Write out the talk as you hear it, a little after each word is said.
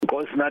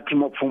Oh, it's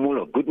Natimo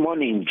Pumulo. Good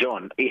morning,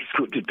 John. It's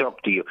good to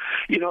talk to you.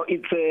 You know,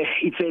 it's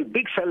a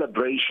big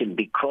celebration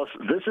because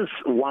this is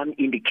one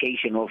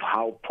indication of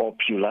how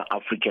popular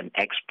African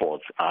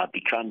exports are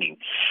becoming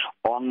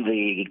on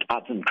the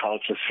arts and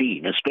culture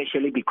scene,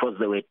 especially because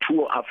there were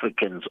two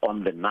Africans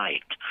on the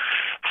night,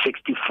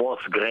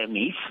 64th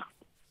Grammys.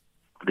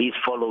 These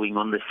following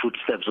on the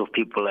footsteps of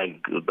people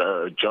like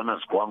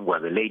Jonas Gwangwa,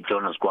 the late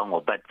Jonas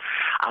Gwangwa, but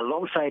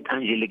alongside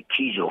Angelique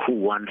Kidjo, who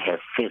won her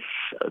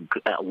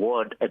fifth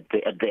award at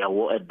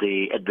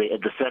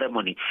the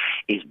ceremony,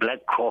 is Black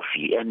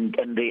Coffee, and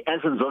the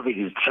essence of it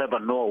is Trevor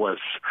Noah was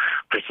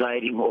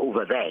presiding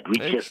over that,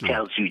 which just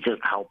tells you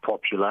just how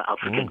popular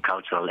African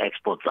cultural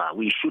exports are.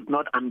 We should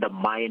not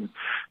undermine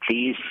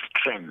these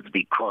trends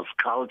because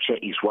culture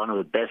is one of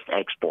the best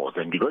exports,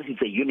 and because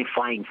it's a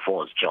unifying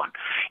force, John,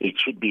 it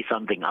should be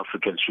something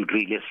Africans should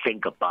really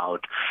think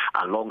about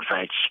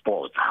alongside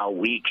sports, how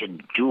we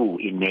can do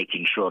in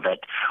making sure that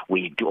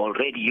we do.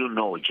 Already, you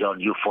know,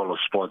 John, you follow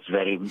sports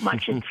very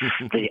much, and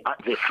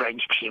the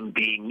French team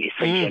being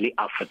essentially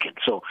African.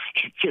 So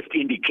it just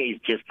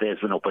indicates just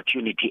there's an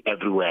opportunity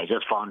everywhere. I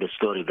just found the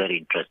story very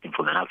interesting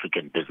from an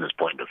African business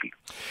point of view.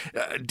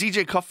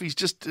 DJ Coffee's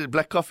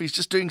Black Coffee's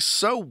just doing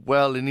so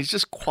well, and he's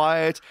just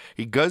quiet.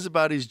 He goes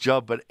about his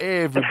job, but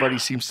everybody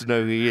seems to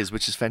know who he is,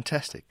 which is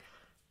fantastic.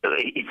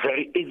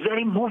 It's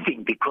very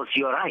moving because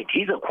you're right.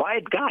 He's a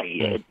quiet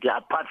guy.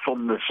 Apart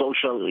from the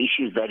social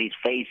issues that he's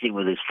facing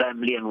with his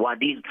family and what,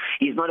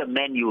 he's not a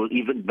man you will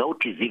even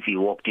notice if he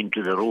walked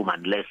into the room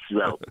unless,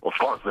 well, of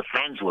course, the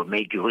fans will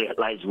make you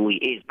realize who he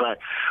is. But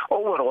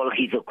overall,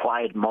 he's a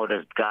quiet,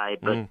 modest guy.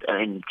 But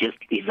and just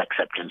his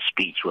acceptance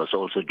speech was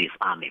also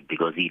disarming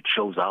because it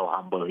shows how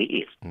humble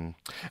he is.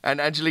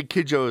 And Angelique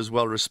Kidjo as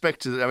well,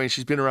 respected. I mean,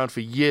 she's been around for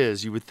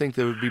years. You would think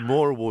there would be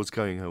more awards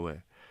going her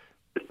way.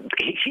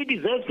 She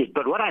deserves it,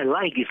 but what I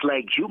like is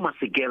like Hugh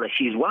Masekela.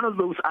 She's one of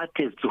those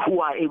artists who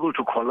are able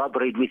to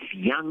collaborate with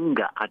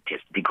younger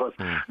artists because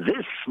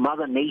this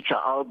Mother Nature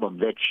album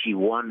that she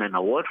won an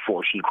award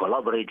for, she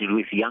collaborated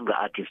with younger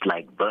artists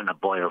like Burna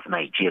Boy of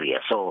Nigeria.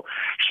 So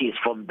she's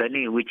from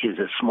Benin, which is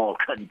a small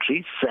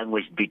country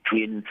sandwiched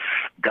between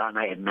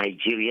Ghana and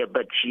Nigeria,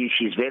 but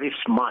she's very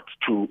smart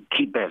to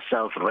keep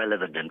herself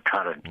relevant and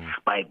current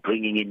by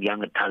bringing in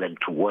younger talent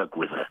to work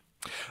with her.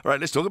 All right,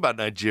 let's talk about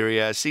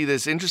Nigeria. I see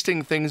there's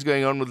interesting things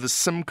going on with the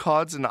SIM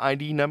cards and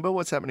ID number.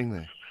 What's happening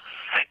there?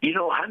 You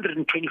know,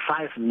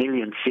 125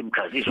 million SIM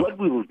cards is what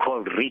we would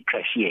call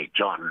recash here,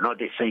 John, not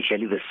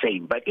essentially the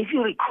same. But if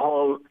you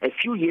recall, a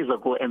few years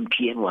ago,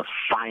 MTN was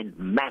fined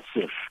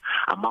massive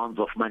amounts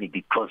of money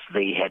because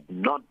they had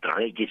not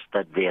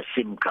registered their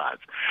SIM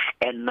cards.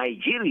 And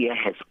Nigeria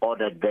has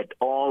ordered that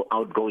all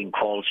outgoing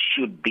calls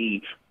should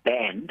be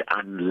banned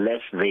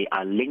unless they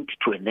are linked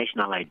to a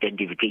national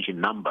identification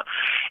number.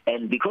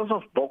 And because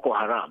of Boko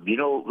Haram, you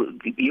know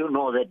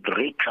that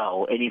RICA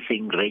or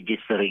anything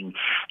registering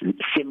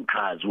SIM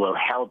cards will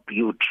help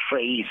you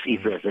trace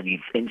if there's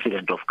an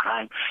incident of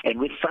crime.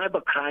 And with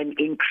cybercrime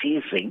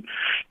increasing,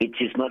 it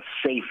is not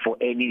safe for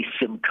any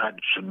SIM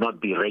card to not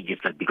be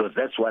registered because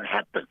that's what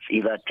happens.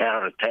 Either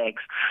terror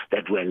attacks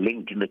that were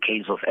linked in the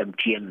case of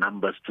MTN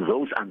numbers to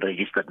those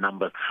unregistered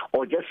numbers,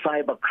 or just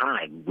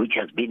cybercrime, which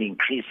has been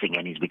increasing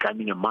and is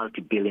becoming a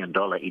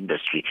multi-billion-dollar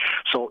industry.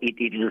 So it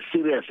is a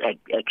serious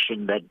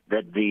action that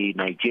the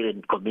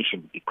Nigerian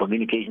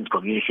Communications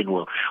Commission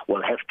will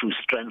have to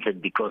strengthen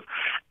because,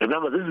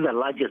 remember, this is the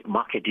largest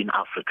market in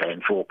Africa,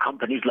 and for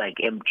companies like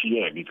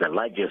MTN, it's the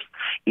largest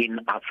in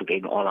Africa,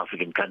 in all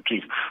African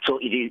countries. So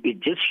it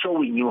just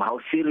showing you how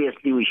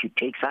seriously we should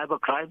take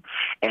cybercrime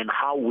and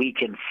how we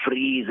can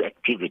freeze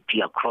activity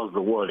across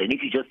the world. And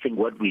if you just think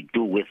what we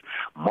do with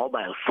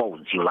mobile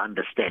phones, you'll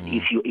understand.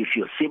 If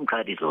your SIM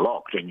card is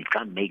locked and it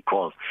can't make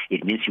calls,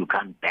 it means you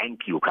can't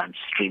bank, you can't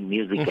stream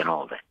music and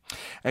all that.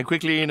 And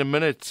quickly, in a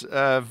minute,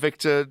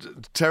 Victor,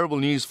 terrible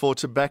news for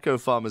tobacco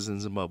farmers in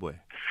Zimbabwe.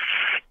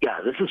 Yeah,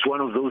 this is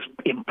one of those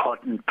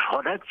important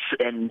products,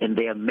 and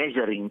they are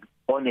measuring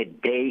on a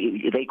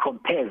day. They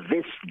compare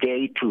this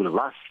day to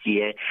last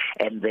year,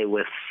 and there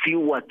were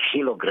fewer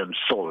kilograms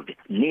sold.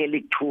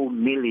 Nearly 2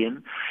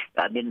 million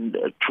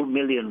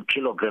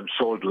kilograms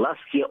sold last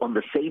year on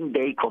the same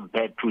day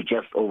compared to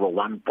just over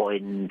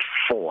 1.4,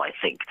 I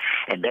think.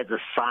 And that's a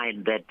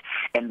sign that,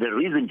 and the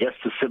reason,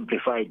 just to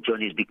simplify it,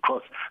 John, is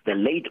because the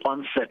late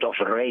onset of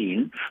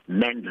rain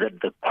meant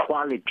that the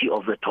quality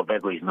of the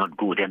tobacco is not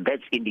good, and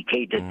that's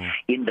indicated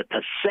in the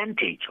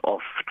percentage of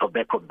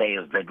tobacco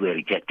bales that were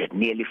rejected,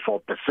 nearly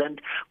 4%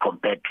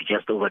 compared to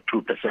just over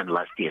 2%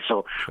 last year.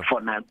 So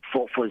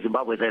for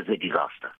Zimbabwe, that's a disaster.